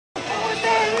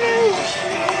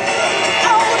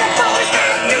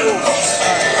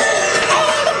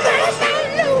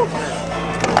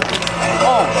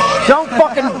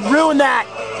fucking ruin that.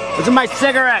 Those are my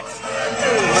cigarettes.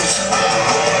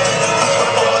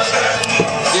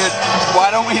 Dude,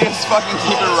 why don't we just fucking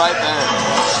keep it right there?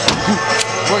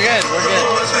 We're good, we're good.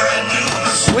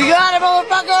 We got it,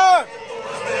 motherfucker!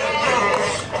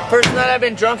 First night I've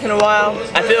been drunk in a while.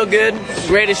 I feel good.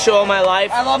 Greatest show of my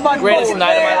life. I love my greatest fucking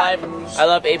night of my band. life. I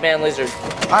love APEMANLIZARD.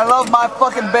 I love my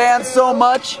fucking band so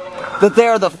much that they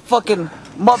are the fucking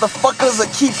motherfuckers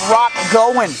that keep rock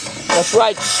going. That's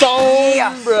right,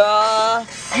 bruh.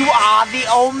 You are the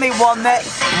only one that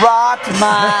rocked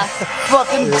my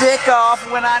fucking dick off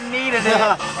when I needed it.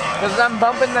 Cause I'm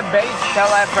bumping the bass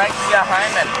till I break your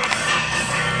hymen.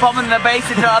 Bumping the bass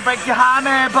until I break your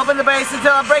hymen. Bumping the bass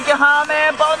until I break your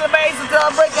hymen. Bumping the bass until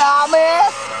I break your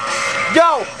hymen.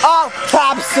 Yo, all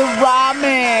types of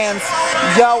rhymens.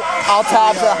 Yo, all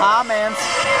types of hymens.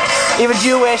 Even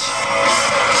Jewish.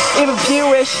 Even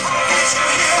Jewish.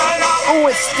 Ooh,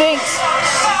 it stinks.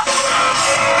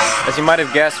 As you might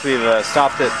have guessed, we've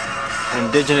stopped at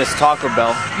Indigenous Taco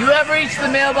Bell. You have reached the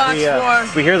mailbox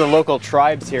for We hear the local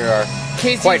tribes here are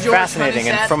Casey quite George fascinating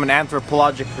and from an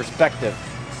anthropologic perspective.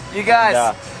 You guys.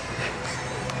 And,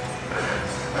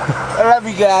 I love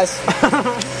you guys.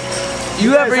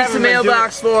 You have reached the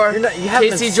mailbox for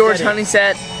Casey George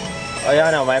Honeyset. Oh yeah,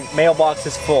 I know, my mailbox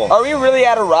is full. Are we really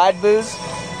out of ride booze?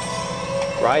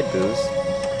 Ride booze?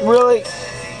 Really?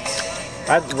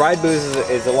 Ride booze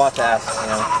is a lot to ask, you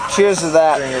know. Cheers to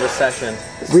that. During a recession.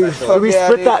 We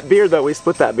split that beer though, we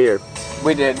split that beer.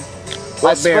 We did.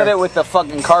 I split it with the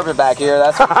fucking carpet back here,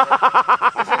 that's what Is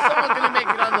someone gonna make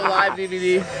it on the live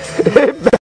DVD?